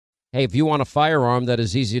Hey, if you want a firearm that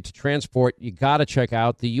is easy to transport, you got to check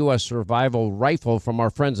out the U.S. Survival Rifle from our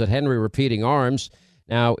friends at Henry Repeating Arms.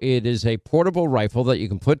 Now, it is a portable rifle that you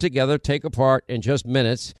can put together, take apart in just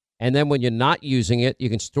minutes. And then when you're not using it, you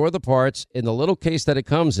can store the parts in the little case that it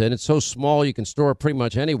comes in. It's so small you can store it pretty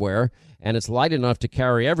much anywhere, and it's light enough to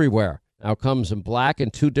carry everywhere. Now, it comes in black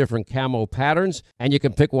and 2 different camo patterns, and you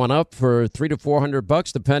can pick one up for $300 to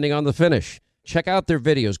 $400 depending on the finish. Check out their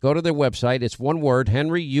videos. Go to their website. It's one word,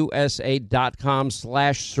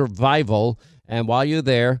 henryusa.com/survival. And while you're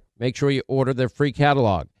there, make sure you order their free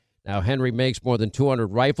catalog. Now, Henry makes more than 200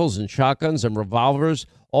 rifles and shotguns and revolvers,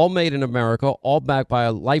 all made in America, all backed by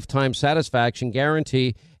a lifetime satisfaction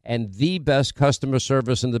guarantee and the best customer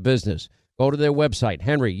service in the business. Go to their website,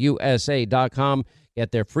 henryusa.com.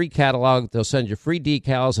 Get their free catalog. They'll send you free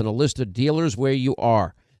decals and a list of dealers where you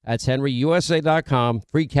are. That's henryusa.com.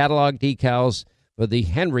 Free catalog decals for the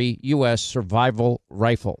Henry U.S. Survival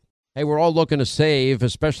Rifle. Hey, we're all looking to save,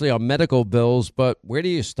 especially on medical bills, but where do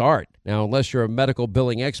you start? Now, unless you're a medical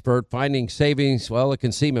billing expert, finding savings, well, it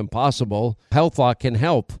can seem impossible. HealthLock can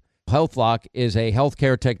help. HealthLock is a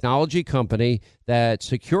healthcare technology company that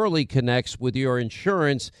securely connects with your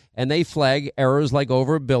insurance, and they flag errors like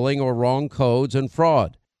overbilling or wrong codes and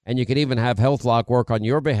fraud. And you can even have HealthLock work on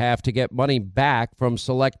your behalf to get money back from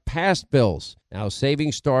select past bills. Now,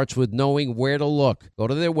 saving starts with knowing where to look. Go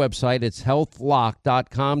to their website. It's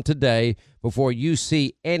healthlock.com today before you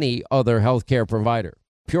see any other healthcare provider.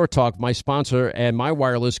 Pure Talk, my sponsor and my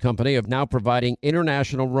wireless company, are now providing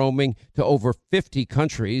international roaming to over 50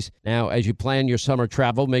 countries. Now, as you plan your summer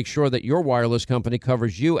travel, make sure that your wireless company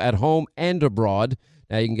covers you at home and abroad.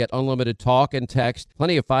 Now, you can get unlimited talk and text,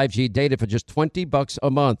 plenty of 5G data for just $20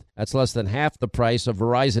 a month. That's less than half the price of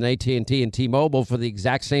Verizon, AT&T, and T-Mobile for the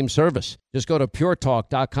exact same service. Just go to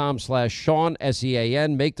puretalk.com/Sean,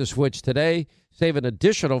 S-E-A-N. Make the switch today. Save an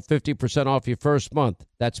additional 50% off your first month.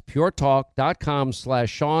 That's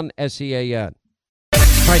puretalk.com/Sean, S-E-A-N. All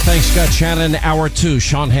right, thanks, Scott Shannon. Hour 2,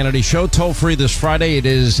 Sean Hannity Show. Toll free this Friday. It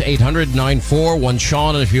is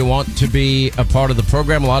 800-941-SEAN. And if you want to be a part of the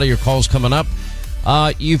program, a lot of your calls coming up.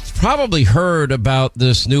 You've probably heard about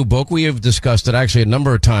this new book. We have discussed it actually a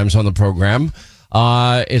number of times on the program.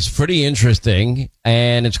 It's pretty interesting,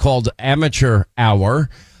 and it's called Amateur Hour.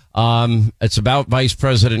 It's about Vice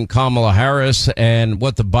President Kamala Harris and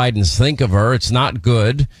what the Bidens think of her. It's not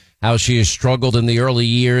good how she has struggled in the early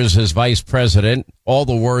years as vice president. All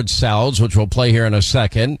the word salads, which we'll play here in a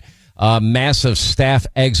second. Massive staff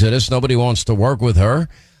exodus. Nobody wants to work with her.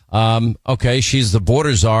 Okay, she's the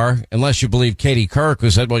border czar, unless you believe Katie Kirk,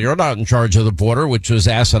 who said, well, you're not in charge of the border, which was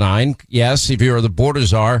asinine. Yes, if you're the border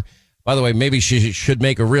czar. By the way, maybe she should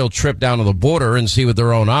make a real trip down to the border and see with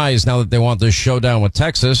their own eyes now that they want this showdown with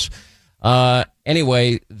Texas.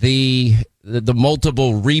 Anyway, the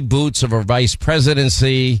multiple reboots of her vice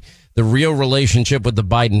presidency, the real relationship with the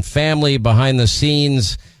Biden family behind the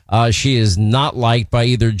scenes. She is not liked by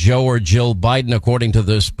either Joe or Jill Biden, according to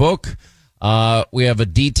this book. We have a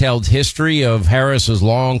detailed history of Harris's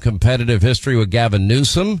long competitive history with Gavin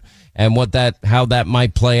Newsom and how that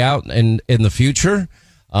might play out in the future.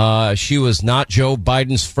 She was not Joe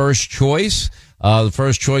Biden's first choice. The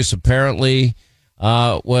first choice apparently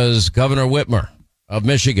was Governor Whitmer of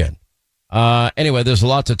Michigan. Anyway, there's a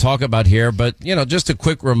lot to talk about here, but just a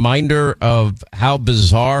quick reminder of how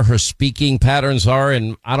bizarre her speaking patterns are.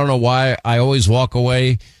 And I don't know why I always walk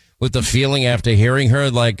away with the feeling after hearing her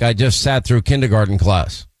like I just sat through kindergarten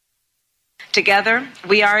class. Together,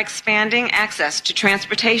 we are expanding access to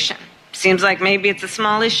transportation. Seems like maybe it's a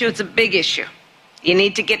small issue, it's a big issue. You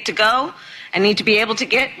need to get to go and need to be able to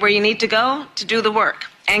get where you need to go to do the work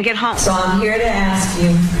and get home. So I'm here to ask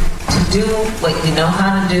you to do what you know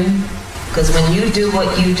how to do, because when you do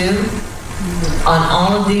what you do on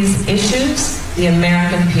all of these issues, the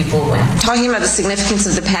American people win. Talking about the significance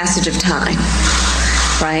of the passage of time.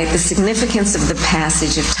 Right? The significance of the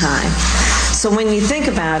passage of time. So when you think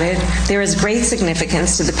about it, there is great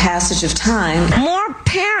significance to the passage of time. More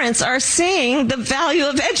parents are seeing the value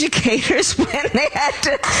of educators when they had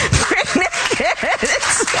to bring their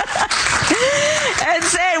kids and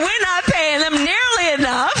said, we're not paying them nearly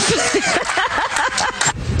enough.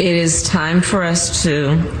 It is time for us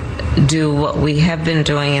to do what we have been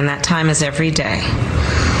doing, and that time is every day.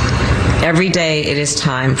 Every day it is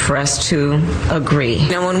time for us to agree.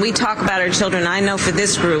 Now, when we talk about our children, I know for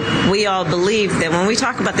this group, we all believe that when we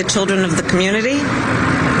talk about the children of the community,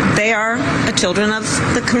 they are the children of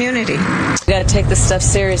the community. You got to take this stuff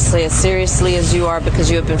seriously as you are,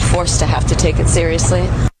 because you have been forced to have to take it seriously.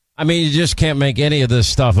 I mean, you just can't make any of this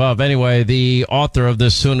stuff up. Anyway, the author of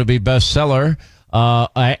this soon-to-be bestseller,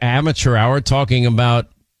 Amateur Hour, talking about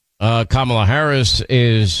Kamala Harris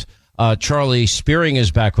is Charlie Spearing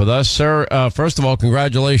is back with us. Sir, first of all,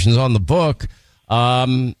 congratulations on the book.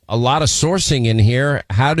 A lot of sourcing in here.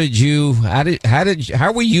 How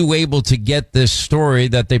were you able to get this story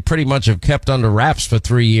that they pretty much have kept under wraps for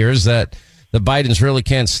 3 years, that the Bidens really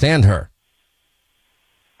can't stand her?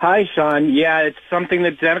 Hi, Sean. Yeah, it's something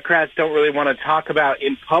that Democrats don't really want to talk about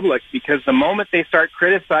in public, because the moment they start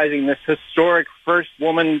criticizing this historic first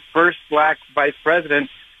woman, first black vice president,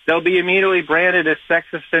 they'll be immediately branded as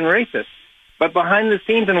sexist and racist. But behind the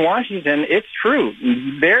scenes in Washington, it's true.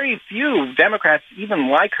 Very few Democrats even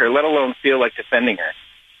like her, let alone feel like defending her.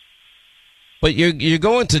 But you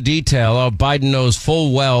go into detail. Biden knows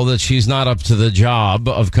full well that she's not up to the job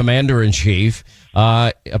of commander-in-chief.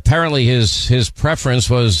 Apparently his preference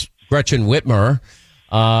was Gretchen Whitmer,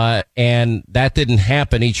 and that didn't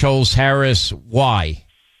happen. He chose Harris. Why?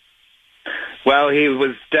 Well, he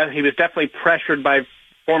was definitely pressured by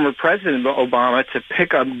former President Obama to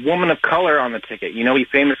pick a woman of color on the ticket. You know, he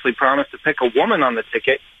famously promised to pick a woman on the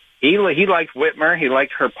ticket. He liked Whitmer. He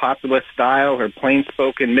liked her populist style, her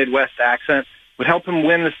plain-spoken Midwest accent would help him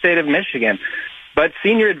win the state of Michigan. But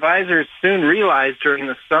senior advisors soon realized during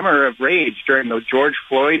the summer of rage, during the George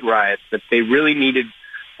Floyd riots, that they really needed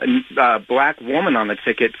a black woman on the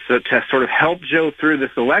ticket to sort of help Joe through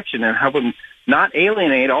this election and help him not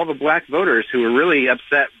alienate all the black voters who were really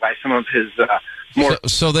upset by some of his more.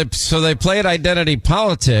 So they played identity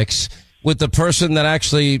politics with the person that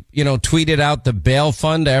actually, tweeted out the bail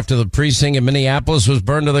fund after the precinct in Minneapolis was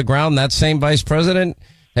burned to the ground. That same vice president.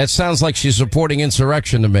 That sounds like she's supporting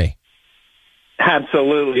insurrection to me.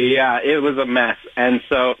 Absolutely, yeah. It was a mess. And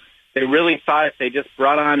so they really thought if they just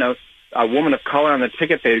brought on a woman of color on the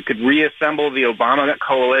ticket, they could reassemble the Obama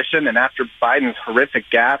coalition. And after Biden's horrific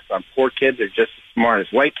gaffes on poor kids are just as smart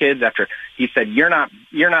as white kids, after he said, you're not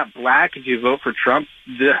black if you vote for Trump,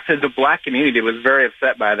 the black community was very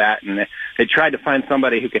upset by that. And they tried to find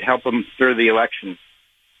somebody who could help them through the election.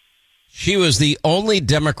 She was the only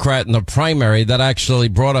Democrat in the primary that actually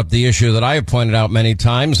brought up the issue that I have pointed out many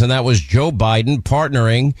times, and that was Joe Biden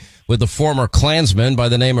partnering with a former Klansman by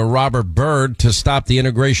the name of Robert Byrd to stop the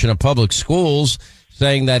integration of public schools,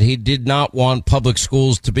 saying that he did not want public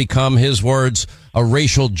schools to become, his words, a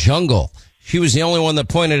racial jungle. She was the only one that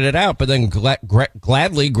pointed it out, but then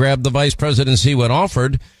gladly grabbed the vice presidency when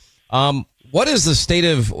offered. What is the state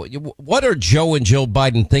of, what are Joe and Jill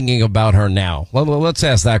Biden thinking about her now? Let's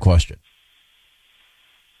ask that question.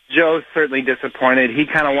 Joe's certainly disappointed. He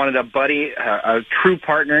kind of wanted a buddy, a true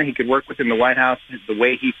partner he could work with in the White House, the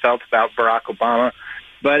way he felt about Barack Obama.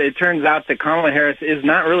 But it turns out that Kamala Harris is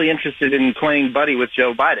not really interested in playing buddy with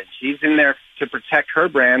Joe Biden. She's in there to protect her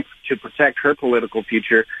brand, to protect her political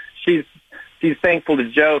future. She's thankful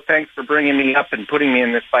to Joe. Thanks for bringing me up and putting me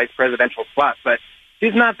in this vice presidential slot. But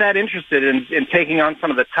she's not that interested in taking on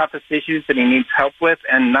some of the toughest issues that he needs help with,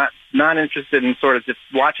 and not interested in sort of just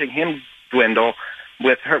watching him dwindle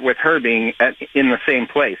with her being in the same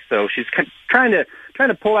place. So she's trying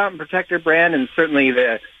to pull out and protect her brand, and certainly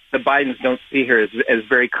the Bidens don't see her as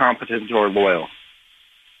very competent or loyal.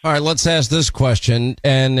 All right, let's ask this question,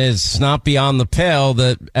 and it's not beyond the pale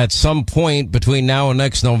that at some point between now and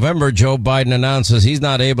next November, Joe Biden announces he's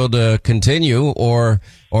not able to continue, or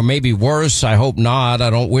maybe worse, I hope not. I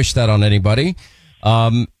don't wish that on anybody.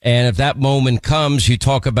 And if that moment comes, you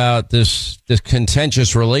talk about this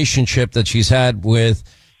contentious relationship that she's had with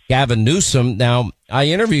Gavin Newsom. Now, I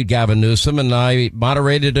interviewed Gavin Newsom, and I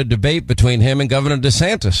moderated a debate between him and Governor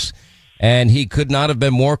DeSantis. And he could not have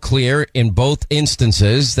been more clear in both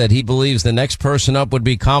instances that he believes the next person up would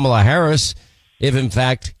be Kamala Harris if, in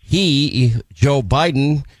fact, Joe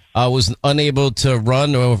Biden, was unable to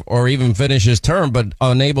run or even finish his term, but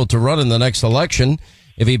unable to run in the next election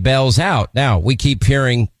if he bails out. Now, we keep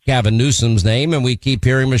hearing Gavin Newsom's name, and we keep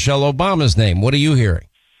hearing Michelle Obama's name. What are you hearing?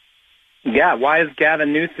 Yeah, why is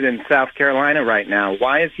Gavin Newsom in South Carolina right now?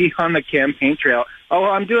 Why is he on the campaign trail? Oh,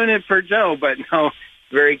 I'm doing it for Joe, but no,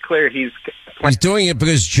 very clear he's doing it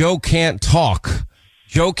because Joe can't talk.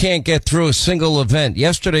 Joe can't get through a single event.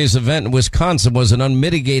 Yesterday's event in Wisconsin was an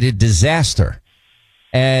unmitigated disaster.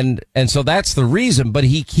 And so that's the reason. But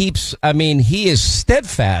he is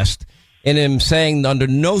steadfast in him saying under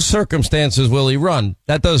no circumstances will he run.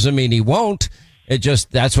 That doesn't mean he won't.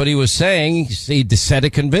 That's what he was saying. He said it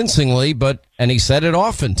convincingly, and he said it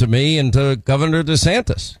often to me and to Governor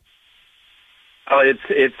DeSantis. Oh,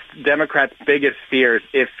 it's Democrats' biggest fears.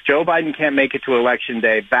 If Joe Biden can't make it to Election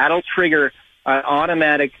Day, that'll trigger an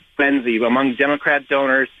automatic frenzy among Democrat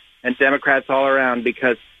donors and Democrats all around,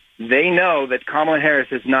 because they know that Kamala Harris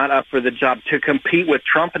is not up for the job. To compete with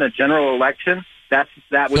Trump in a general election,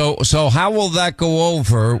 So how will that go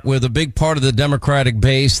over with a big part of the Democratic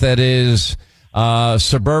base that is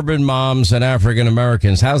suburban moms and African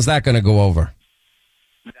Americans? How's that going to go over?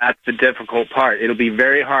 That's the difficult part. It'll be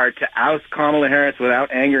very hard to oust Kamala Harris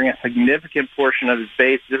without angering a significant portion of his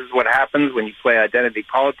base. This is what happens when you play identity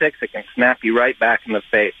politics. It can snap you right back in the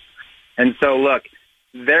face. And so, look,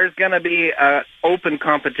 there's going to be open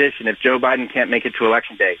competition if Joe Biden can't make it to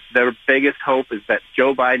Election Day. Their biggest hope is that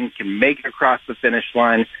Joe Biden can make it across the finish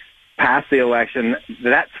line, pass the election.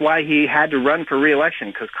 That's why he had to run for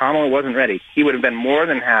re-election, because Kamala wasn't ready. He would have been more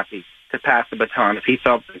than happy to pass the baton if he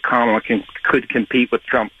felt that Kamala could compete with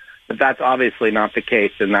Trump. But that's obviously not the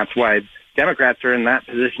case, and that's why Democrats are in that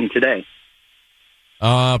position today.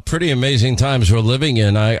 Pretty amazing times we're living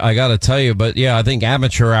in, I got to tell you. But, yeah, I think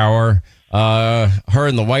amateur hour, her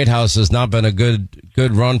in the White House has not been a good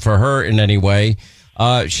run for her in any way.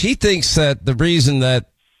 She thinks that the reason that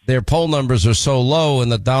their poll numbers are so low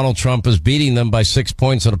and that Donald Trump is beating them by 6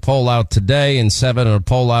 points in a poll out today and 7 in a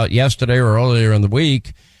poll out yesterday or earlier in the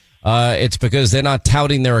week, it's because they're not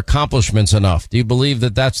touting their accomplishments enough. Do you believe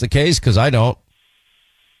that that's the case? Because I don't.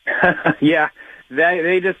 Yeah,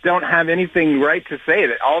 they just don't have anything right to say.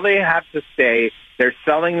 That all they have to say, they're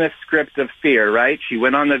selling this script of fear, right? She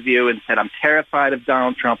went on The View and said, I'm terrified of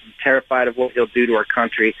Donald Trump. I'm terrified of what he'll do to our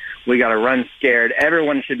country. We got to run scared.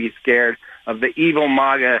 Everyone should be scared of the evil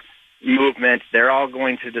MAGA movement. They're all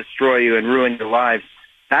going to destroy you and ruin your lives.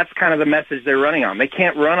 That's kind of the message they're running on. They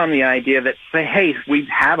can't run on the idea that say, hey, we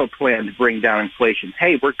have a plan to bring down inflation.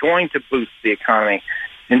 Hey, we're going to boost the economy.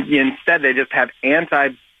 And instead, they just have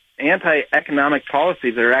anti-economic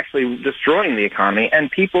policies that are actually destroying the economy. And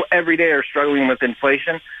people every day are struggling with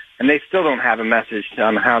inflation, and they still don't have a message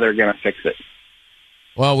on how they're going to fix it.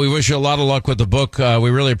 Well, we wish you a lot of luck with the book. We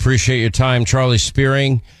really appreciate your time, Charlie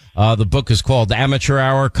Spearing. The book is called Amateur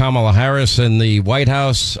Hour, Kamala Harris in the White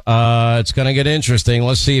House. It's going to get interesting.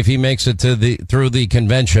 Let's see if he makes it through the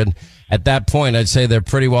convention. At that point, I'd say they're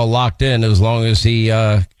pretty well locked in as long as he,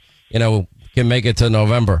 can make it to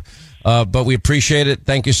November. But we appreciate it.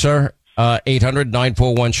 Thank you, sir.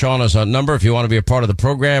 800-941-SEAN is our number if you want to be a part of the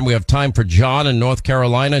program. We have time for John in North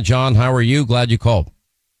Carolina. John, how are you? Glad you called.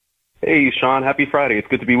 Hey, Sean. Happy Friday. It's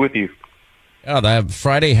good to be with you. Yeah, the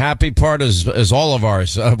Friday happy part is all of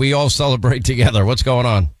ours. We all celebrate together. What's going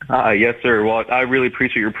on? Yes, sir. Well, I really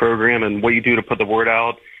appreciate your program and what you do to put the word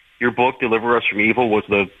out. Your book, Deliver Us from Evil, was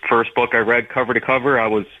the first book I read cover to cover. I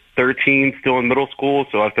was 13, still in middle school,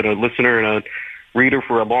 so I've been a listener and a reader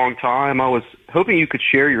for a long time. I was hoping you could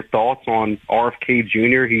share your thoughts on RFK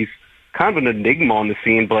Jr. He's kind of an enigma on the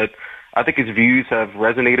scene, but I think his views have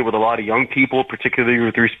resonated with a lot of young people, particularly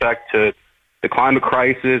with respect to the climate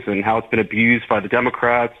crisis and how it's been abused by the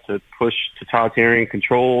Democrats to push totalitarian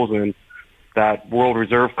controls, and that world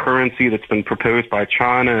reserve currency that's been proposed by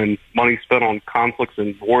China and money spent on conflicts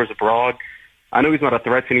and wars abroad. I know he's not a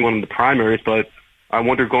threat to anyone in the primaries, but I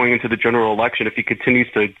wonder going into the general election, if he continues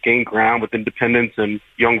to gain ground with independents and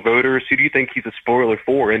young voters, who do you think he's a spoiler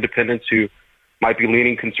for? Independents who might be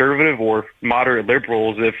leaning conservative, or moderate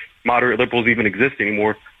liberals, if moderate liberals even exist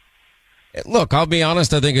anymore? Look, I'll be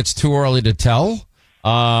honest. I think it's too early to tell.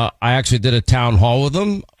 I actually did a town hall with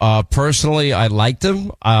him. Personally, I liked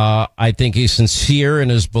him. I think he's sincere in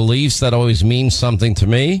his beliefs. That always means something to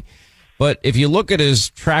me. But if you look at his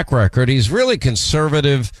track record, he's really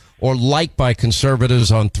conservative, or liked by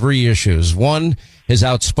conservatives, on 3 issues. One, his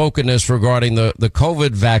outspokenness regarding the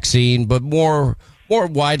COVID vaccine, but more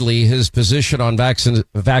widely, his position on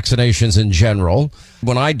vaccinations in general.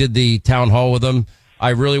 When I did the town hall with him, I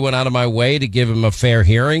really went out of my way to give him a fair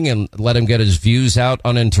hearing and let him get his views out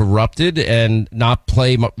uninterrupted and not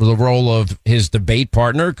play the role of his debate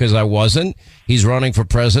partner, because I wasn't. He's running for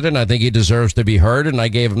president. I think he deserves to be heard, and I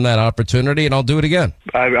gave him that opportunity, and I'll do it again.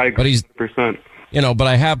 I agree, but he's 100%. But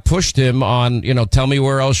I have pushed him on, tell me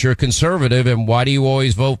where else you're conservative and why do you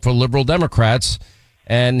always vote for liberal Democrats?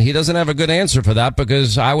 And he doesn't have a good answer for that,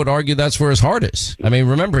 because I would argue that's where his heart is. I mean,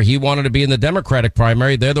 remember, he wanted to be in the Democratic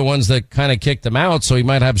primary. They're the ones that kind of kicked him out, so he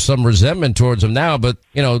might have some resentment towards him now. But,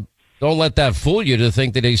 don't let that fool you to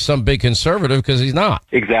think that he's some big conservative, because he's not.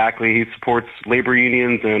 Exactly. He supports labor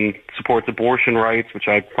unions and supports abortion rights, which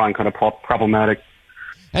I find kind of problematic.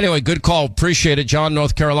 Anyway, good call. Appreciate it. John,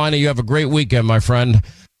 North Carolina, you have a great weekend, my friend.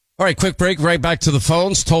 All right, quick break. Right back to the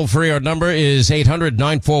phones. Toll free. Our number is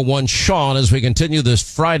 800-941-SEAN as we continue this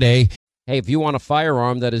Friday. Hey, if you want a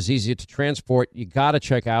firearm that is easy to transport, you got to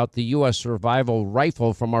check out the U.S. Survival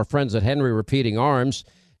Rifle from our friends at Henry Repeating Arms.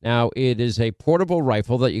 Now, it is a portable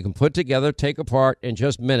rifle that you can put together, take apart in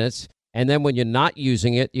just minutes. And then when you're not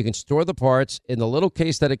using it, you can store the parts in the little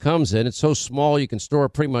case that it comes in. It's so small you can store it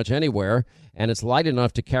pretty much anywhere, and it's light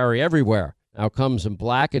enough to carry everywhere. Now it comes in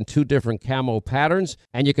black and 2 different camo patterns,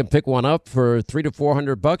 and you can pick one up for $300 to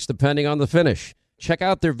 $400 depending on the finish. Check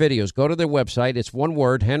out their videos. Go to their website. It's one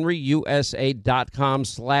word,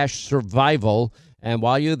 henryusa.com/survival. And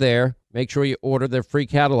while you're there, make sure you order their free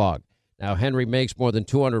catalog. Now, Henry makes more than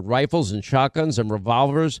 200 rifles and shotguns and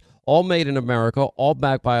revolvers, all made in America, all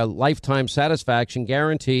backed by a lifetime satisfaction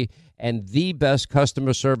guarantee and the best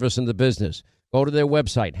customer service in the business. Go to their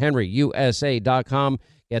website, henryusa.com.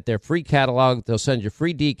 Get their free catalog. They'll send you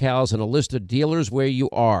free decals and a list of dealers where you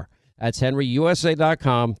are. That's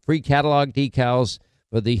henryusa.com. Free catalog decals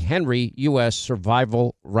for the Henry U.S.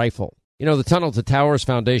 Survival Rifle. You know, the Tunnel to Towers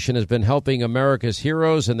Foundation has been helping America's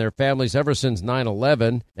heroes and their families ever since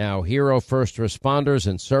 9/11. Now, hero first responders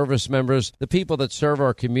and service members, the people that serve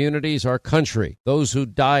our communities, our country, those who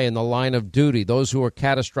die in the line of duty, those who are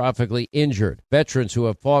catastrophically injured, veterans who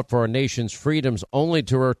have fought for our nation's freedoms only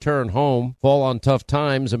to return home, fall on tough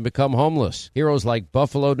times, and become homeless. Heroes like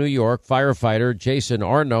Buffalo, New York firefighter Jason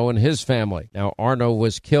Arno and his family. Now, Arno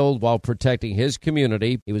was killed while protecting his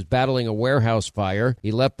community. He was battling a warehouse fire.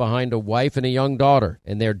 He left behind a wife and a young daughter.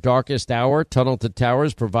 In their darkest hour, Tunnel to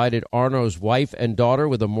Towers provided Arno's wife and daughter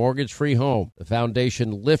with a mortgage-free home. The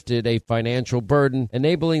foundation lifted a financial burden,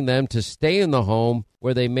 enabling them to stay in the home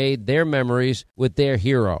where they made their memories with their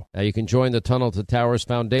hero. Now you can join the Tunnel to Towers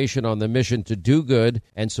Foundation on the mission to do good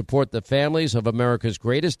and support the families of America's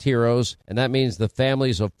greatest heroes, and that means the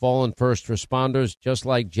families of fallen first responders just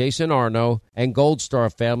like Jason Arno, and Gold Star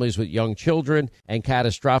families with young children and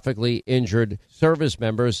catastrophically injured service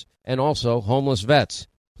members, and also homeless vets.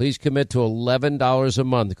 Please commit to $11 a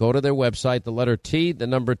month. Go to their website, the letter T, the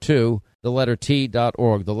number 2, the letter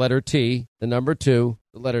T.org. The letter T, the number 2,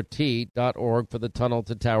 the letter T.org for the Tunnel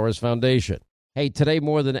to Towers Foundation. Hey, today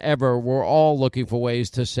more than ever, we're all looking for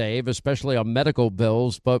ways to save, especially on medical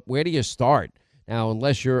bills, but where do you start? Now,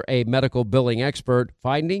 unless you're a medical billing expert,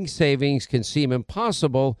 finding savings can seem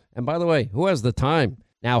impossible. And by the way, who has the time?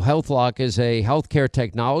 Now, HealthLock is a healthcare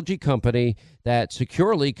technology company that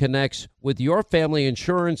securely connects with your family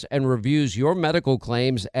insurance and reviews your medical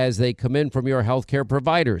claims as they come in from your healthcare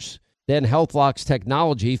providers. Then HealthLock's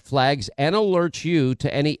technology flags and alerts you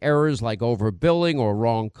to any errors like overbilling or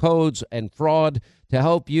wrong codes and fraud to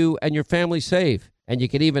help you and your family save. And you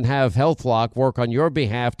can even have HealthLock work on your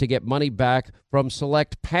behalf to get money back from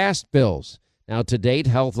select past bills. Now, to date,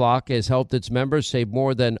 HealthLock has helped its members save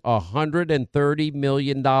more than $130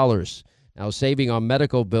 million. Now, saving on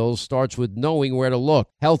medical bills starts with knowing where to look.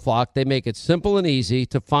 HealthLock, they make it simple and easy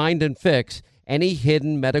to find and fix any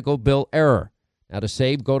hidden medical bill error. Now, to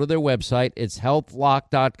save, go to their website. It's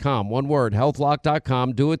healthlock.com. One word,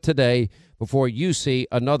 healthlock.com. Do it today before you see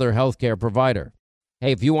another healthcare provider.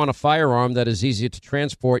 Hey, if you want a firearm that is easy to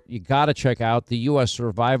transport, you got to check out the U.S.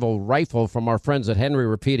 Survival Rifle from our friends at Henry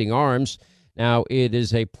Repeating Arms. Now, it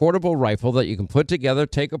is a portable rifle that you can put together,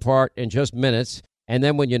 take apart in just minutes. And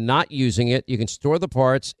then when you're not using it, you can store the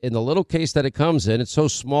parts in the little case that it comes in. It's so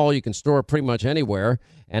small you can store it pretty much anywhere,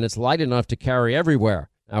 and it's light enough to carry everywhere.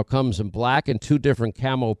 Now, it comes in black and 2 different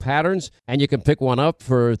camo patterns, and you can pick one up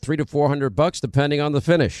for $300 to $400 depending on the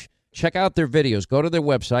finish. Check out their videos. Go to their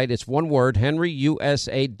website. It's one word,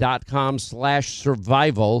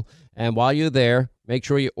 henryusa.com/survival. And while you're there, make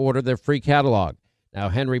sure you order their free catalog. Now,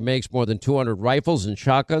 Henry makes more than 200 rifles and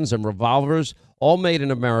shotguns and revolvers, all made in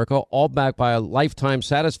America, all backed by a lifetime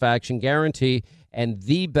satisfaction guarantee and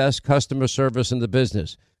the best customer service in the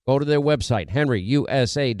business. Go to their website,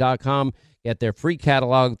 henryusa.com. Get their free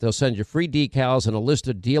catalog. They'll send you free decals and a list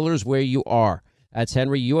of dealers where you are. That's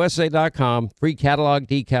henryusa.com. Free catalog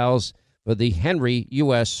decals for the Henry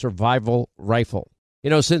U.S. Survival Rifle. You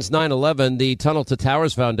know, since 9/11, the Tunnel to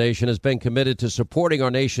Towers Foundation has been committed to supporting our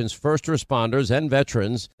nation's first responders and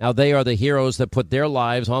veterans. Now, they are the heroes that put their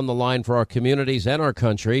lives on the line for our communities and our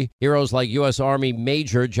country. Heroes like U.S. Army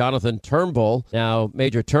Major Jonathan Turnbull. Now,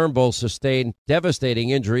 Major Turnbull sustained devastating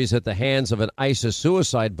injuries at the hands of an ISIS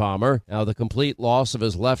suicide bomber. Now, the complete loss of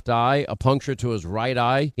his left eye, a puncture to his right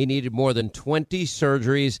eye. He needed more than 20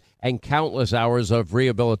 surgeries and countless hours of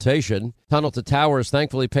rehabilitation. Tunnel to Towers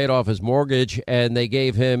thankfully paid off his mortgage, and they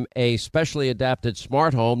gave him a specially adapted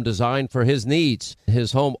smart home designed for his needs.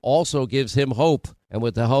 His home also gives him hope. And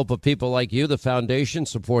with the help of people like you, the foundation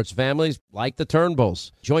supports families like the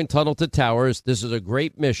Turnbulls. Join Tunnel to Towers. This is a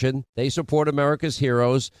great mission. They support America's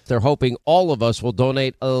heroes. They're hoping all of us will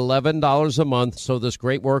donate $11 a month so this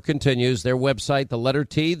great work continues. Their website, the letter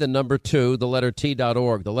T, the number 2, the letter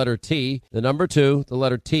T.org. The letter T, the number 2, the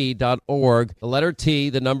letter T.org. The letter T,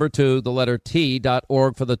 the number 2, the letter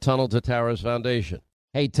T.org for the Tunnel to Towers Foundation.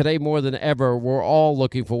 Hey, today more than ever, we're all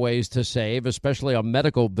looking for ways to save, especially on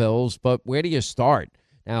medical bills, but where do you start?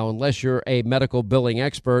 Now, unless you're a medical billing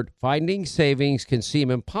expert, finding savings can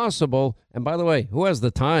seem impossible. And by the way, who has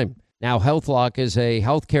the time? Now, HealthLock is a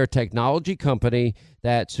healthcare technology company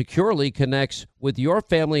that securely connects with your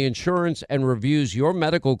family insurance and reviews your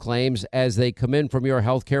medical claims as they come in from your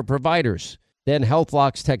healthcare providers. Then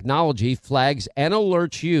HealthLock's technology flags and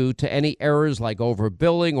alerts you to any errors like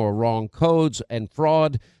overbilling or wrong codes and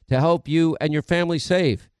fraud to help you and your family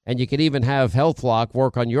save. And you can even have HealthLock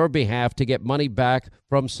work on your behalf to get money back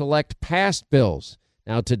from select past bills.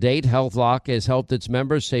 Now, to date, HealthLock has helped its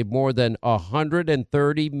members save more than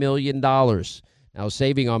 $130 million. Now,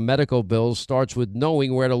 saving on medical bills starts with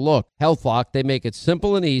knowing where to look. HealthLock, they make it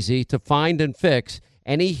simple and easy to find and fix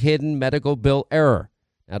any hidden medical bill error.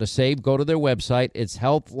 Now, to save, go to their website. It's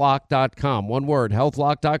healthlock.com. One word,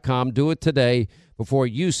 healthlock.com. Do it today before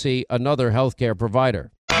you see another healthcare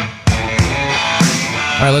provider. All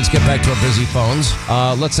right, let's get back to our busy phones.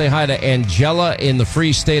 Let's say hi to Angela in the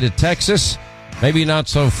free state of Texas. Maybe not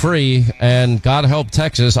so free, and God help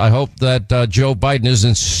Texas. I hope that Joe Biden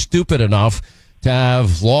isn't stupid enough to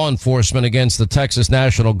have law enforcement against the Texas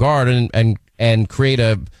National Guard and create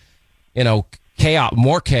a, chaos,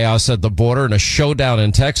 more chaos at the border and a showdown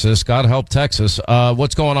in Texas. God help Texas.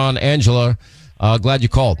 What's going on, Angela? Glad you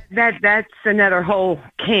called. That's another whole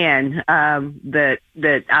can. That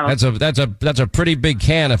I don't. That's a pretty big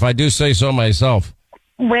can, if I do say so myself.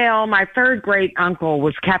 Well, my third great uncle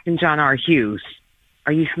was Captain John R. Hughes.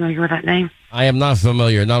 Are you familiar with that name? I am not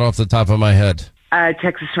familiar, not off the top of my head.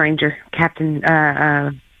 Texas Ranger, Captain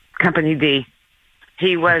Company D.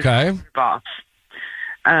 He was border boss.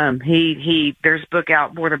 There's a book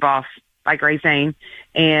out, Border Boss, by Gray Zane,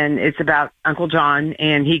 and it's about Uncle John,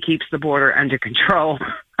 and he keeps the border under control.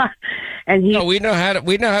 And we know how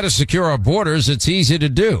to secure our borders. It's easy to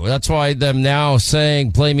do. That's why them now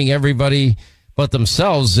blaming everybody but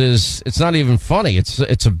themselves it's not even funny.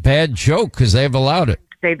 It's a bad joke because they've allowed it.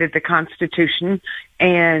 Stated the Constitution,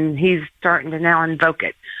 and he's starting to now invoke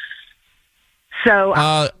it.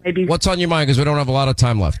 So maybe what's on your mind, because we don't have a lot of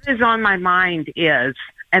time left? What is on my mind is,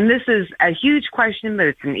 and this is a huge question, but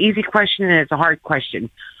it's an easy question and it's a hard question.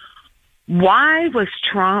 Why was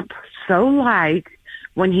Trump so liked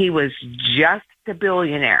when he was just a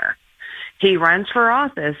billionaire? He runs for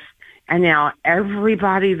office, and now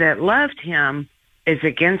everybody that loved him is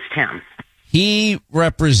against him. He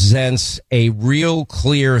represents a real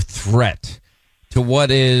clear threat to what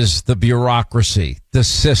is the bureaucracy, the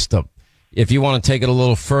system. If you want to take it a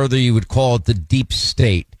little further, you would call it the deep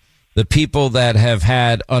state. The people that have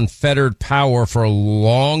had unfettered power for a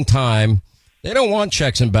long time, they don't want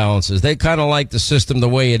checks and balances. They kind of like the system the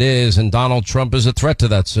way it is, and Donald Trump is a threat to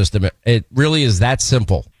that system. It really is that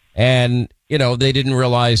simple. And, they didn't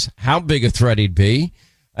realize how big a threat he'd be.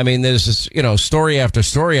 I mean, there's this, story after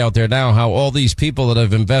story out there now how all these people that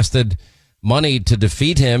have invested money to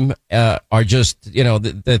defeat him are just,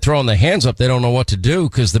 they're throwing their hands up. They don't know what to do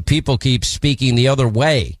because the people keep speaking the other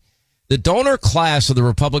way. The donor class of the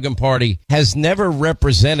Republican Party has never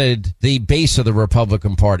represented the base of the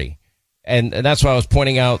Republican Party. And that's why I was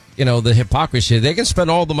pointing out, the hypocrisy. They can spend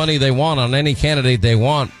all the money they want on any candidate they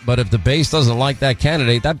want, but if the base doesn't like that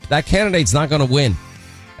candidate, that candidate's not going to win.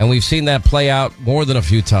 And we've seen that play out more than a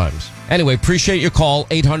few times. Anyway, appreciate your call.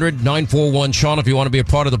 800-941-SEAN if you want to be a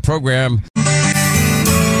part of the program.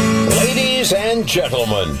 Ladies and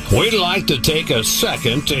gentlemen, we'd like to take a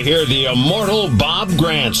second to hear the immortal Bob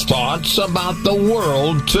Grant's thoughts about the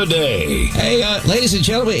world today. Hey, ladies and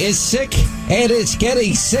gentlemen, it's sick, and it's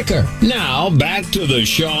getting sicker. Now, back to the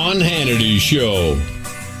Sean Hannity Show.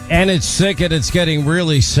 And it's sick, and it's getting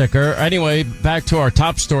really sicker. Anyway, back to our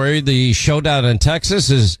top story. The showdown in Texas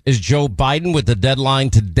is Joe Biden with the deadline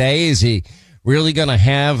today. Is he really going to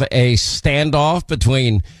have a standoff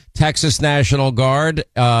between Texas National Guard,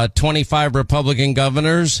 25 Republican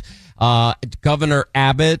governors, Governor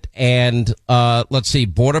Abbott, and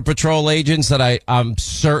Border Patrol agents that I'm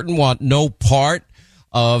certain want no part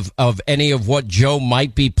of any of what Joe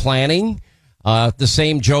might be planning? The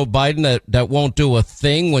same Joe Biden that won't do a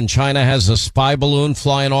thing when China has a spy balloon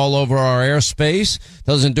flying all over our airspace,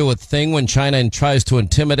 doesn't do a thing when China tries to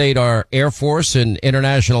intimidate our Air Force in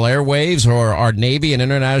international airwaves or our Navy in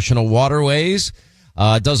international waterways.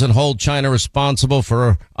 doesn't hold China responsible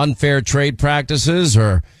for unfair trade practices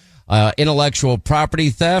or intellectual property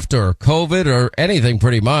theft or COVID or anything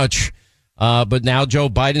pretty much. But now Joe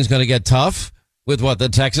Biden's going to get tough with the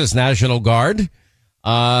Texas National Guard.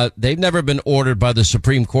 They've never been ordered by the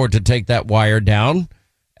Supreme Court to take that wire down.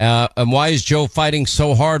 And why is Joe fighting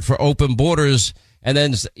so hard for open borders and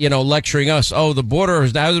then, lecturing us? Oh, the border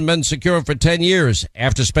hasn't been secure for 10 years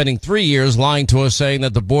after spending 3 years lying to us saying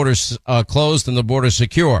that the border's closed and the border's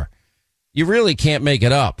secure. You really can't make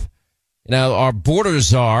it up. Now, our border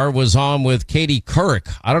czar was on with Katie Couric.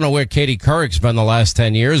 I don't know where Katie Couric's been the last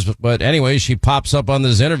 10 years, but anyway, she pops up on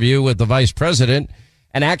this interview with the vice president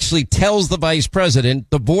and actually tells the vice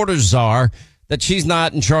president, the border czar, that she's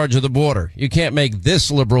not in charge of the border. You can't make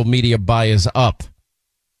this liberal media bias up.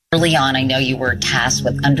 Early on, I know you were tasked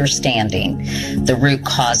with understanding the root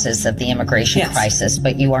causes of the immigration crisis,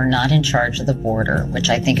 but you are not in charge of the border, which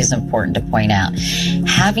I think is important to point out.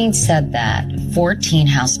 Having said that, 14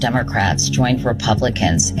 House Democrats joined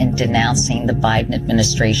Republicans in denouncing the Biden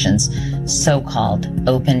administration's so-called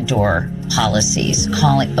open border policies,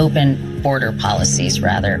 calling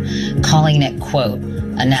it, quote,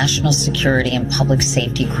 a national security and public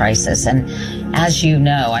safety crisis. And as you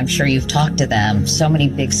know, I'm sure you've talked to them, so many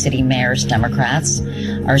big city mayors, Democrats,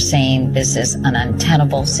 are saying this is an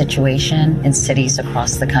untenable situation in cities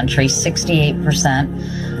across the country.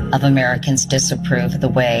 68% of Americans disapprove of the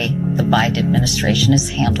way the Biden administration has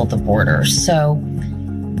handled the border. So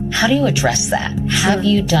how do you address that? Have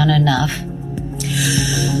you done enough?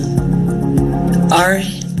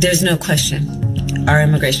 There's no question, our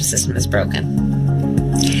immigration system is broken.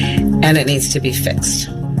 And it needs to be fixed.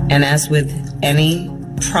 And as with any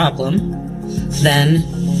problem, then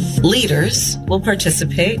leaders will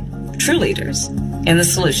participate, true leaders, in the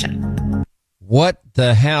solution. What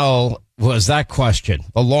the hell was that question?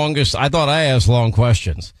 The longest. I thought I asked long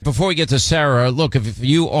questions. Before we get to Sarah, look, if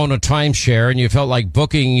you own a timeshare and you felt like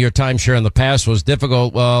booking your timeshare in the past was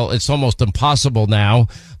difficult, well, it's almost impossible now.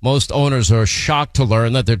 Most owners are shocked to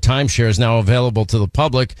learn that their timeshare is now available to the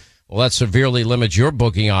public. Well, that severely limits your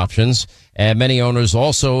booking options. And many owners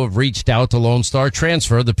also have reached out to Lone Star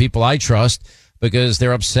Transfer, the people I trust, because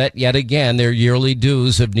they're upset yet again. Their yearly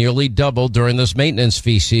dues have nearly doubled during this maintenance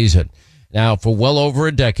fee season. Now, for well over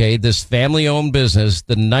a decade, this family-owned business,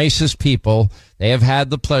 the nicest people, they have had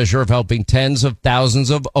the pleasure of helping tens of thousands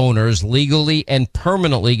of owners legally and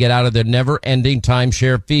permanently get out of their never-ending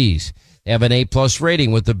timeshare fees. They have an A-plus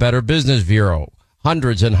rating with the Better Business Bureau,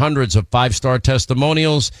 hundreds and hundreds of five-star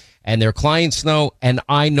testimonials, and their clients know, and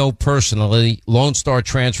I know personally, Lone Star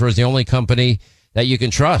Transfer is the only company that you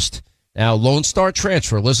can trust. Now, Lone Star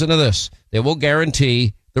Transfer, listen to this. They will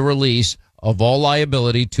guarantee the release of all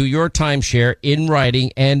liability to your timeshare in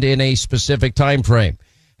writing and in a specific time frame.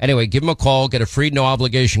 Anyway, give them a call. Get a free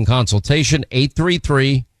no-obligation consultation,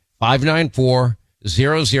 833-594-0075,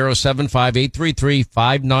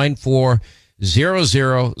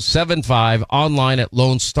 833-594-0075, online at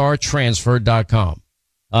lonestartransfer.com.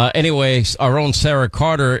 Anyway, our own Sarah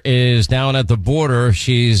Carter is down at the border.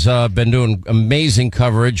 She's been doing amazing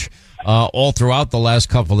coverage all throughout the last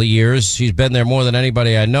couple of years. She's been there more than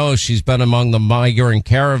anybody I know. She's been among the migrant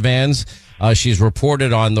caravans. She's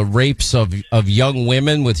reported on the rapes of young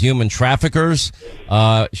women with human traffickers.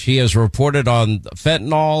 She has reported on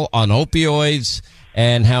fentanyl, on opioids,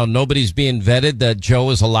 and how nobody's being vetted that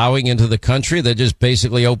Joe is allowing into the country. They're just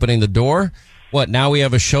basically opening the door. What, now we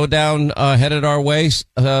have a showdown headed our way,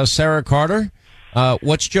 Sarah Carter?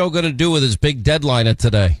 What's Joe going to do with his big deadline of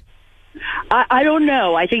today? I don't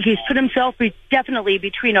know. I think he's put himself definitely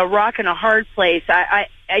between a rock and a hard place.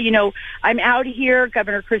 I'm out here.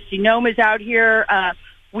 Governor Kristi Noem is out here.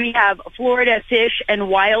 We have Florida Fish and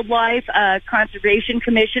Wildlife Conservation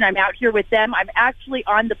Commission. I'm out here with them. I'm actually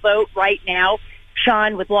on the boat right now,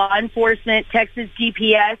 Sean, with law enforcement, Texas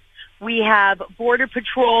DPS. We have Border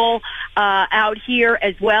Patrol out here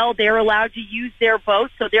as well. They're allowed to use their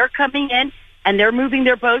boats, so they're coming in and they're moving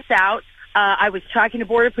their boats out. I was talking to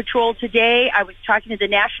Border Patrol today. I was talking to the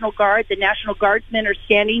National Guard. The National Guardsmen are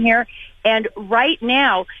standing here. And right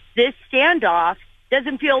now, this standoff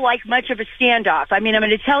doesn't feel like much of a standoff. I mean, I'm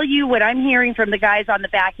going to tell you what I'm hearing from the guys on the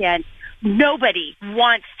back end. Nobody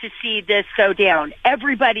wants to see this go down.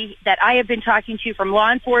 Everybody that I have been talking to, from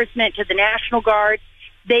law enforcement to the National Guard,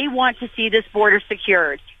 they want to see this border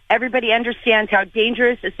secured. Everybody understands how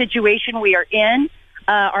dangerous a situation we are in.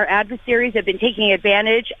 Our adversaries have been taking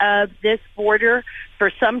advantage of this border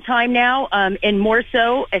for some time now, and more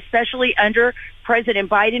so, especially under President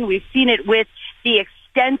Biden. We've seen it with the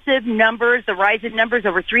extensive numbers, the rise in numbers,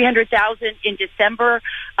 over 300,000 in December,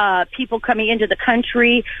 people coming into the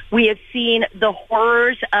country. We have seen the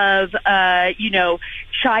horrors of,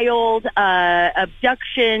 child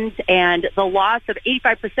abductions and the loss of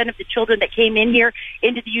 85% of the children that came in here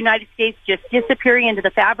into the United States just disappearing into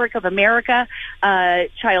the fabric of America.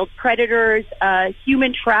 Child predators,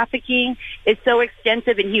 human trafficking is so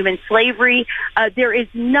extensive, in human slavery. There is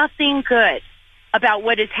nothing good about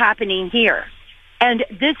what is happening here. And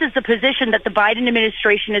this is the position that the Biden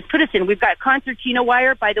administration has put us in. We've got concertina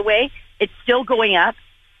wire, by the way. It's still going up.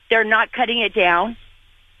 They're not cutting it down.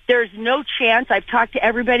 There's no chance, I've talked to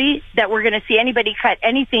everybody, that we're going to see anybody cut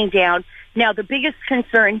anything down. Now, the biggest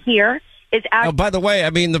concern here is... by the way, I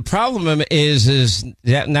mean, the problem is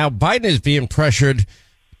that now Biden is being pressured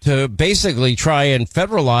to basically try and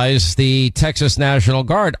federalize the Texas National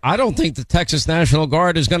Guard. I don't think the Texas National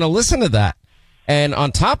Guard is going to listen to that. And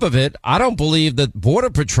on top of it, I don't believe that Border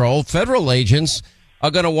Patrol, federal agents,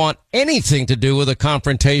 are going to want anything to do with a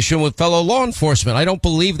confrontation with fellow law enforcement. I don't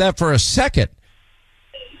believe that for a second.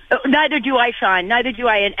 Neither do I, Sean. Neither do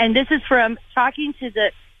I. And this is from talking to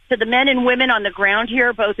the men and women on the ground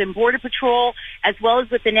here, both in Border Patrol, as well as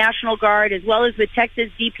with the National Guard, as well as with Texas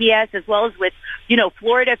DPS, as well as with,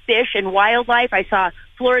 Florida Fish and Wildlife. I saw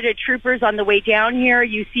Florida troopers on the way down here.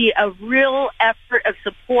 You see a real effort of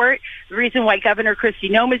support. The reason why Governor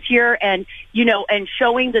Kristi Noem is here, and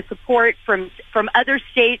showing the support from other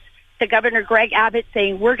states to Governor Greg Abbott,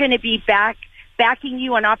 saying we're going to be backing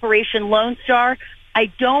you on Operation Lone Star. I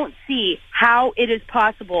don't see how it is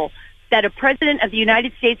possible that a president of the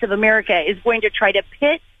United States of America is going to try to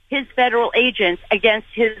pit his federal agents against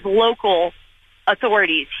his local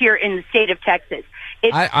authorities here in the state of Texas.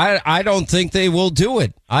 I don't think they will do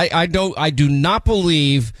it. I do not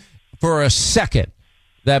believe for a second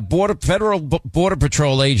that federal Border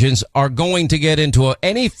Patrol agents are going to get into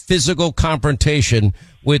any physical confrontation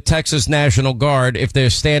with Texas National Guard if they're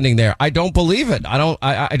standing there. I don't believe it. I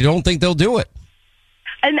don't think they'll do it.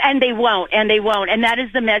 And they won't. And that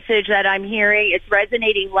is the message that I'm hearing. It's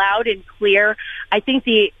resonating loud and clear. I think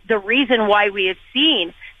the reason why we have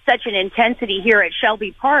seen such an intensity here at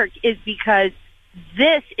Shelby Park is because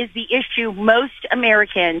this is the issue most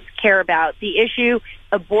Americans care about. The issue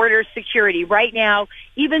of border security right now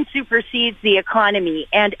even supersedes the economy.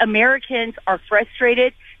 And Americans are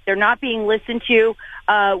frustrated. They're not being listened to.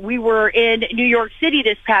 We were in New York City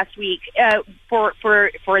this past week for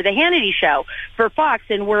the Hannity show for Fox,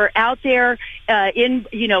 and we're out there in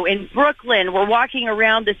Brooklyn. We're walking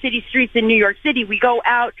around the city streets in New York City. We go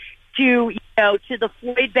out to the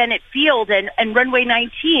Floyd Bennett Field and Runway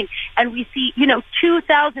 19, and we see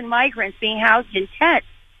 2,000 migrants being housed in tents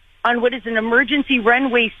on what is an emergency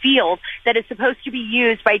runway field that is supposed to be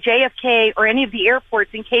used by JFK or any of the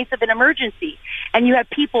airports in case of an emergency. And you have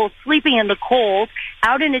people sleeping in the cold,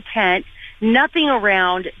 out in a tent, nothing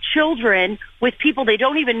around, children with people they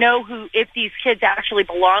don't even know if these kids actually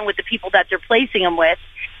belong with the people that they're placing them with.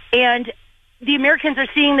 And the Americans are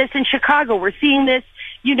seeing this in Chicago. We're seeing this,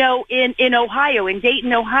 in Ohio, in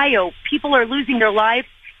Dayton, Ohio. People are losing their lives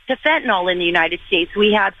to fentanyl in the United States.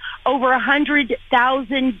 We have over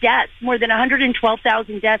 100,000 deaths, more than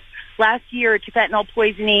 112,000 deaths last year to fentanyl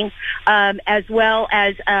poisoning, as well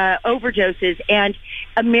as overdoses. And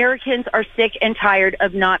Americans are sick and tired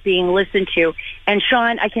of not being listened to. And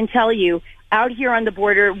Sean, I can tell you, out here on the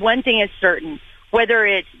border, one thing is certain. Whether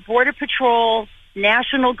it's Border Patrol,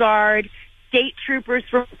 National Guard, state troopers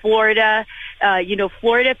from Florida,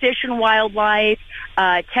 Florida Fish and Wildlife,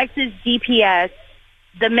 Texas DPS,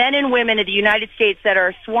 the men and women of the United States that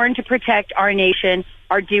are sworn to protect our nation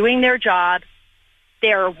are doing their job.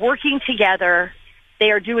 They are working together.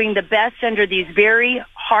 They are doing the best under these very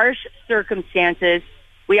harsh circumstances.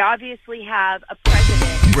 We obviously have a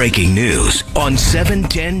president. Breaking news on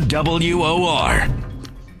 710 WOR.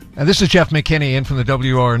 And this is Jeff McKinney in from the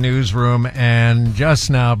WR newsroom, and just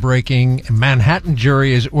now breaking, a Manhattan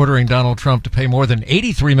jury is ordering Donald Trump to pay more than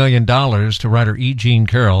 $83 million to writer E. Jean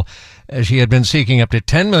Carroll, as she had been seeking up to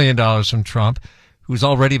 $10 million from Trump, who's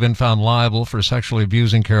already been found liable for sexually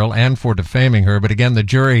abusing Carroll and for defaming her. But again, the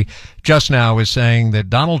jury just now is saying that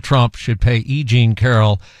Donald Trump should pay E. Jean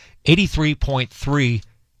Carroll $83.3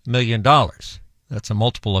 million. That's a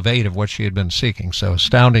multiple of 8 of what she had been seeking. So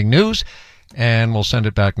astounding news. And we'll send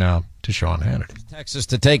it back now to Sean Hannity. Texas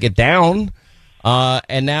to take it down.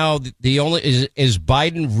 And now the only is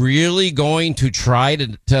Biden really going to try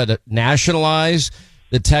to nationalize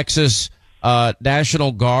the Texas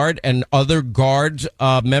National Guard and other Guard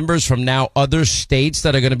members from now other states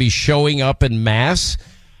that are going to be showing up in mass?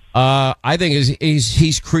 I think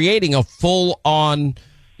he's creating a full on,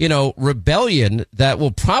 rebellion that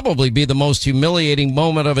will probably be the most humiliating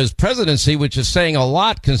moment of his presidency, which is saying a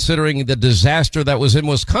lot considering the disaster that was in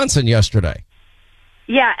Wisconsin yesterday.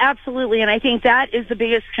 Yeah, absolutely. And I think that is the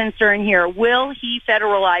biggest concern here. Will he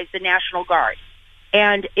federalize the National Guard?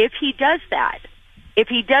 And if he does that,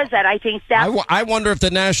 I think that... I wonder if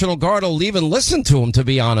the National Guard will even listen to him, to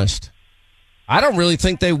be honest. I don't really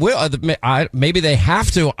think they will. Maybe they have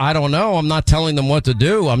to. I don't know. I'm not telling them what to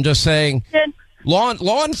do. I'm just saying law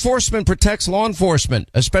enforcement protects law enforcement,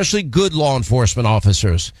 especially good law enforcement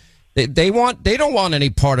officers. They don't want any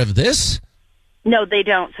part of this. No, they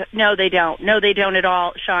don't. No, they don't. No, they don't at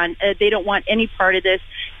all, Sean. They don't want any part of this.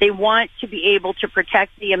 They want to be able to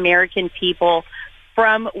protect the American people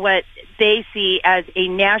from what they see as a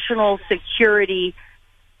national security.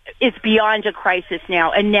 It's beyond a crisis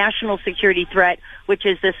now, a national security threat, which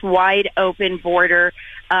is this wide open border,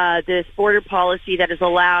 this border policy that has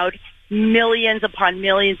allowed millions upon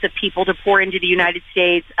millions of people to pour into the United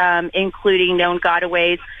States, including known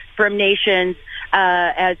gotaways from nations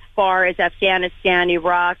as far as Afghanistan,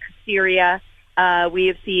 Iraq, Syria. We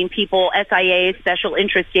have seen people, SIA, special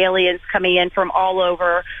interest aliens, coming in from all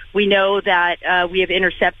over. We know that we have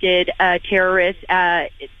intercepted terrorists,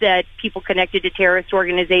 that people connected to terrorist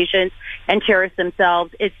organizations and terrorists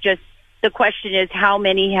themselves. It's just, the question is how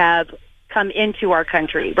many have come into our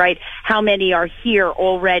country, right? How many are here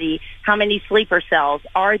already? How many sleeper cells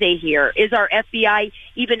are they here? Is our FBI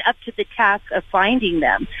even up to the task of finding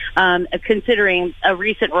them? Considering a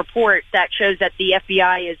recent report that shows that the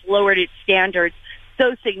FBI has lowered its standards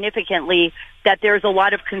so significantly that there's a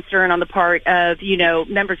lot of concern on the part of,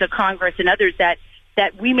 members of Congress and others that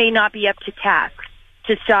we may not be up to task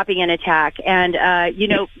to stopping an attack. And,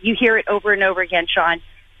 you hear it over and over again, Sean,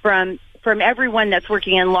 from everyone that's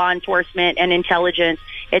working in law enforcement and intelligence.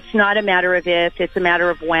 It's not a matter of if, it's a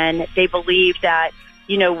matter of when. They believe that,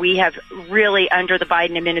 we have really, under the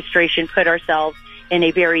Biden administration, put ourselves in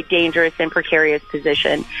a very dangerous and precarious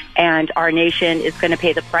position. And our nation is going to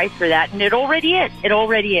pay the price for that. And it already is. It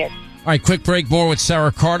already is. All right, quick break. More with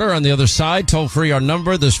Sarah Carter on the other side. Toll free. Our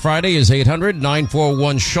number this Friday is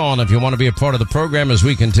 800-941-SEAN if you want to be a part of the program as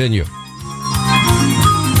we continue.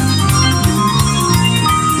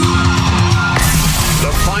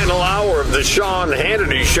 The Sean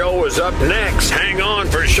Hannity Show is up next. Hang on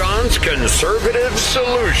for Sean's Conservative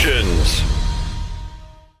Solutions.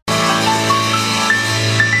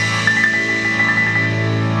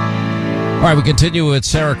 All right, we continue with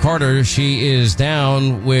Sarah Carter. She is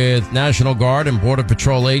down with National Guard and Border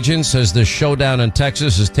Patrol agents as the showdown in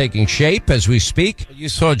Texas is taking shape as we speak. You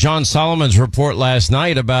saw John Solomon's report last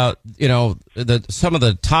night about, some of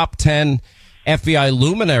the top 10 FBI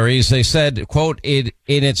luminaries. They said, quote, in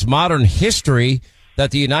its modern history,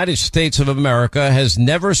 that the United States of America has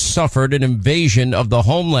never suffered an invasion of the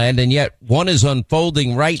homeland, and yet one is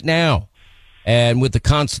unfolding right now. And with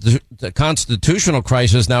the constitutional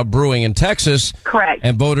crisis now brewing in Texas, correct,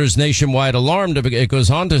 and voters nationwide alarmed, it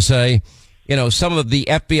goes on to say, some of the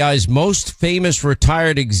FBI's most famous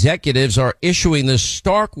retired executives are issuing this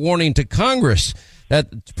stark warning to Congress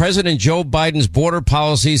that President Joe Biden's border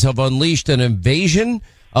policies have unleashed an invasion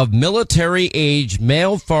of military-age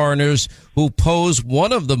male foreigners who pose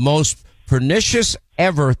one of the most pernicious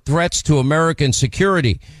ever threats to American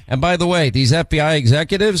security. And by the way, these FBI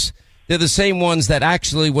executives, they're the same ones that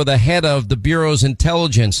actually were the head of the Bureau's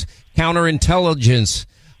intelligence, counterintelligence,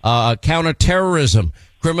 counterterrorism,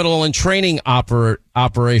 criminal and training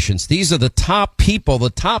operations. These are the top people, the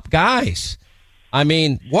top guys. I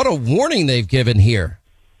mean, what a warning they've given here.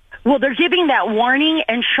 Well, they're giving that warning,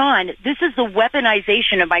 and Sean, this is the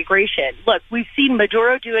weaponization of migration. Look, we've seen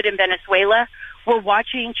Maduro do it in Venezuela. We're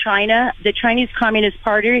watching China. The Chinese Communist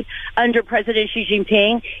Party under President Xi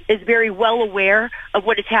Jinping is very well aware of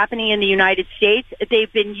what is happening in the United States.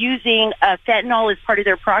 They've been using fentanyl as part of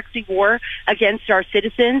their proxy war against our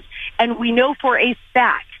citizens, and we know for a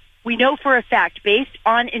fact, based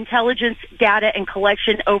on intelligence data and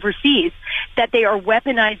collection overseas, that they are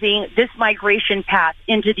weaponizing this migration path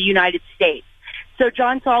into the United States. So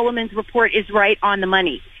John Solomon's report is right on the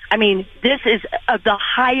money. I mean, this is of the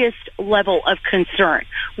highest level of concern.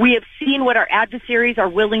 We have seen what our adversaries are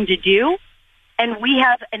willing to do, and we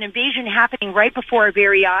have an invasion happening right before our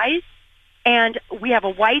very eyes, and we have a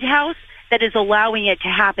White House that is allowing it to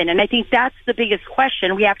happen. And I think that's the biggest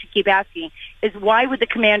question we have to keep asking, is why would the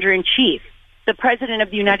Commander-in-Chief, the President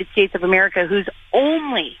of the United States of America, whose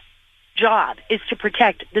only job is to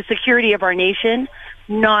protect the security of our nation,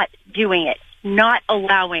 not doing it, not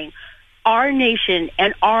allowing our nation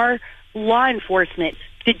and our law enforcement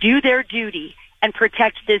to do their duty and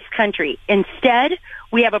protect this country. Instead,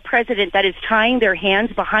 we have a president that is tying their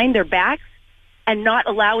hands behind their backs and not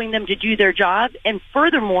allowing them to do their job, and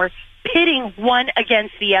furthermore, pitting one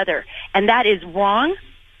against the other. And that is wrong.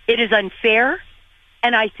 It is unfair.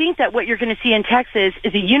 And I think that what you're going to see in Texas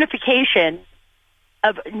is a unification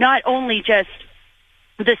of not only just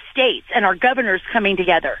the states and our governors coming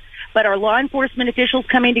together, but our law enforcement officials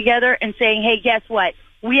coming together and saying, hey, guess what?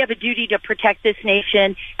 We have a duty to protect this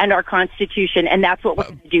nation and our Constitution, and that's what we're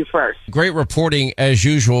going to do first. Great reporting, as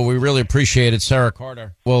usual. We really appreciate it, Sarah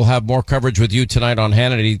Carter. We'll have more coverage with you tonight on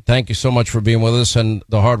Hannity. Thank you so much for being with us and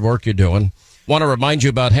the hard work you're doing. Want to remind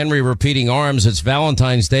you about Henry Repeating Arms. It's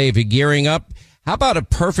Valentine's Day. If you're gearing up, how about a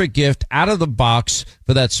perfect gift out of the box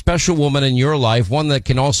for that special woman in your life, one that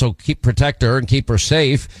can also protect her and keep her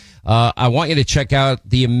safe? I want you to check out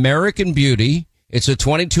the American Beauty. It's a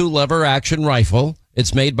 22 lever action rifle.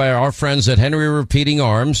 It's made by our friends at Henry Repeating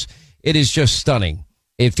Arms. It is just stunning.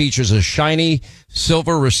 It features a shiny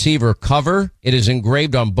silver receiver cover. It is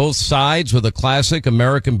engraved on both sides with a classic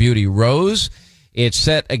American Beauty rose. It's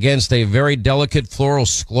set against a very delicate floral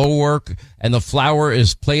scroll work, and the flower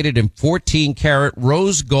is plated in 14-karat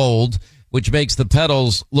rose gold, which makes the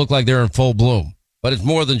petals look like they're in full bloom. But it's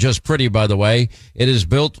more than just pretty, by the way. It is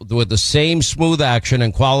built with the same smooth action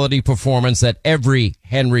and quality performance that every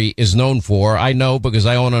Henry is known for. I know because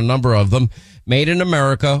I own a number of them. Made in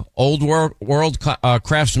America, old world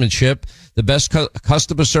craftsmanship, the best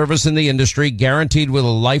customer service in the industry, guaranteed with a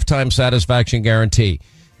lifetime satisfaction guarantee.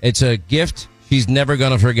 It's a gift she's never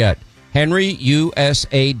going to forget.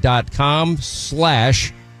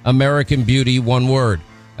 HenryUSA.com/American Beauty, one word.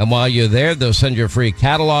 And while you're there, they'll send you a free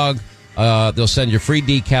catalog. They'll send you free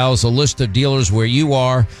decals, a list of dealers where you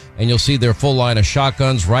are, and you'll see their full line of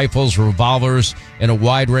shotguns, rifles, revolvers, and a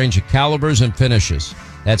wide range of calibers and finishes.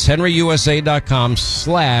 That's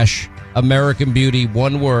HenryUSA.com/American Beauty,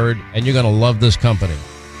 one word, and you're going to love this company.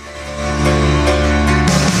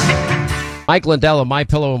 Mike Lindell of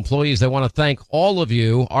MyPillow employees, they want to thank all of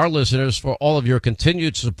you, our listeners, for all of your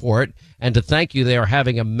continued support, and to thank you, they are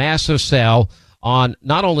having a massive sale on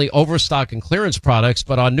not only overstock and clearance products,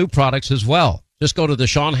 but on new products as well. Just go to the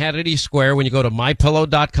Sean Hannity Square when you go to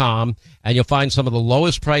MyPillow.com, and you'll find some of the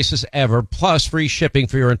lowest prices ever, plus free shipping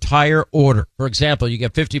for your entire order. For example, you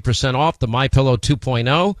get 50% off the MyPillow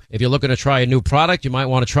 2.0. If you're looking to try a new product, you might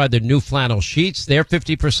want to try their new flannel sheets. They're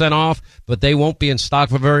 50% off, but they won't be in stock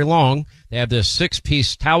for very long. They have this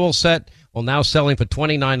 6-piece towel set. Well, now selling for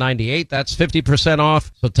 $29.98. That's 50%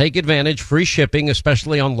 off. So take advantage. Free shipping,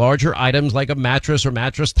 especially on larger items like a mattress or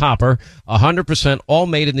mattress topper. 100% all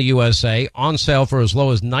made in the USA. On sale for as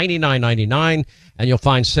low as $99.99. And you'll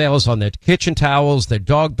find sales on their kitchen towels, their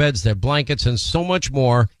dog beds, their blankets, and so much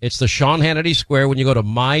more. It's the Sean Hannity Square when you go to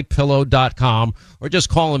MyPillow.com, or just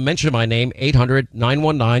call and mention my name,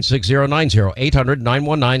 800-919-6090.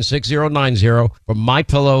 800-919-6090 from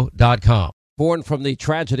MyPillow.com. Born from the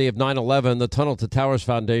tragedy of 9/11, the Tunnel to Towers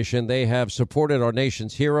Foundation, they have supported our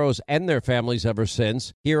nation's heroes and their families ever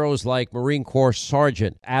since. Heroes like Marine Corps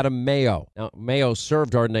Sergeant Adam Mayo. Now, Mayo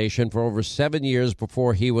served our nation for over 7 years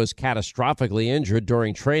before he was catastrophically injured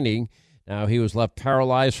during training. Now, he was left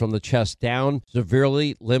paralyzed from the chest down,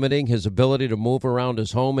 severely limiting his ability to move around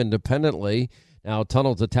his home independently. Now,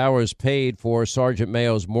 Tunnel to Towers paid for Sergeant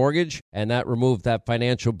Mayo's mortgage, and that removed that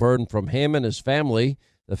financial burden from him and his family.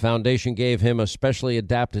 The foundation gave him a specially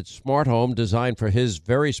adapted smart home designed for his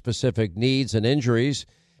very specific needs and injuries.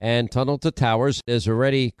 And Tunnel to Towers has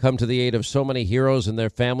already come to the aid of so many heroes and their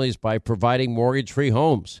families by providing mortgage-free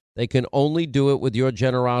homes. They can only do it with your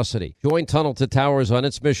generosity. Join Tunnel to Towers on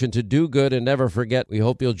its mission to do good and never forget. We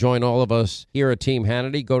hope you'll join all of us here at Team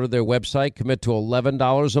Hannity. Go to their website, commit to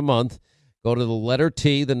 $11 a month. Go to the letter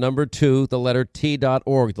T, the number 2, the letter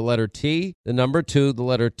T.org. The letter T, the number 2, the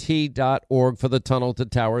letter T.org for the Tunnel to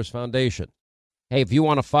Towers Foundation. Hey, if you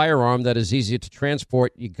want a firearm that is easy to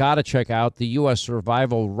transport, you got to check out the U.S.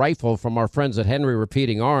 Survival Rifle from our friends at Henry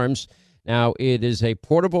Repeating Arms. Now, it is a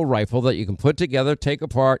portable rifle that you can put together, take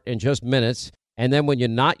apart in just minutes. And then when you're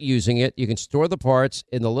not using it, you can store the parts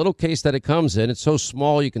in the little case that it comes in. It's so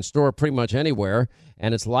small you can store it pretty much anywhere,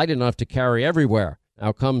 and it's light enough to carry everywhere. Now,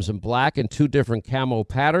 it comes in black and 2 different camo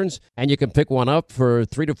patterns, and you can pick one up for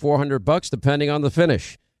 $300 to $400 depending on the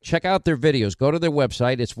finish. Check out their videos. Go to their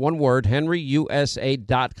website. It's one word,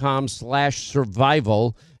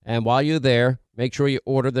 HenryUSA.com/survival. And while you're there, make sure you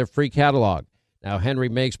order their free catalog. Now, Henry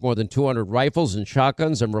makes more than 200 rifles and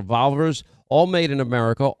shotguns and revolvers, all made in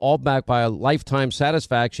America, all backed by a lifetime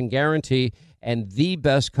satisfaction guarantee and the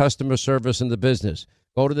best customer service in the business.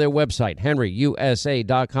 Go to their website,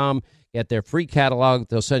 HenryUSA.com. Get their free catalog.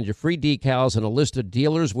 They'll send you free decals and a list of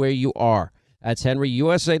dealers where you are. That's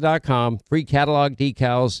henryusa.com. Free catalog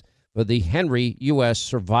decals for the Henry U.S.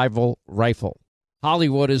 Survival Rifle.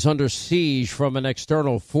 Hollywood is under siege from an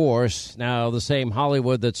external force. Now, the same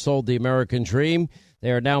Hollywood that sold the American dream,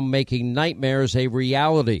 they are now making nightmares a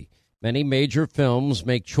reality. Many major films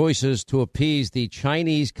make choices to appease the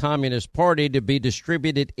Chinese Communist Party to be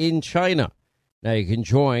distributed in China. Now you can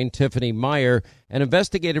join Tiffany Meyer, an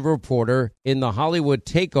investigative reporter in the Hollywood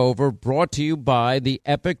Takeover, brought to you by the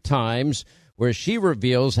Epoch Times, where she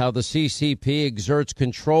reveals how the CCP exerts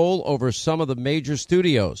control over some of the major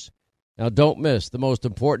studios. Now, don't miss the most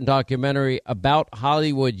important documentary about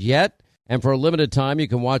Hollywood yet. And for a limited time, you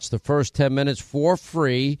can watch the first 10 minutes for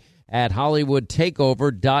free at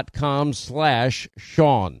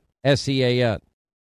HollywoodTakeover.com/Sean, SEAN.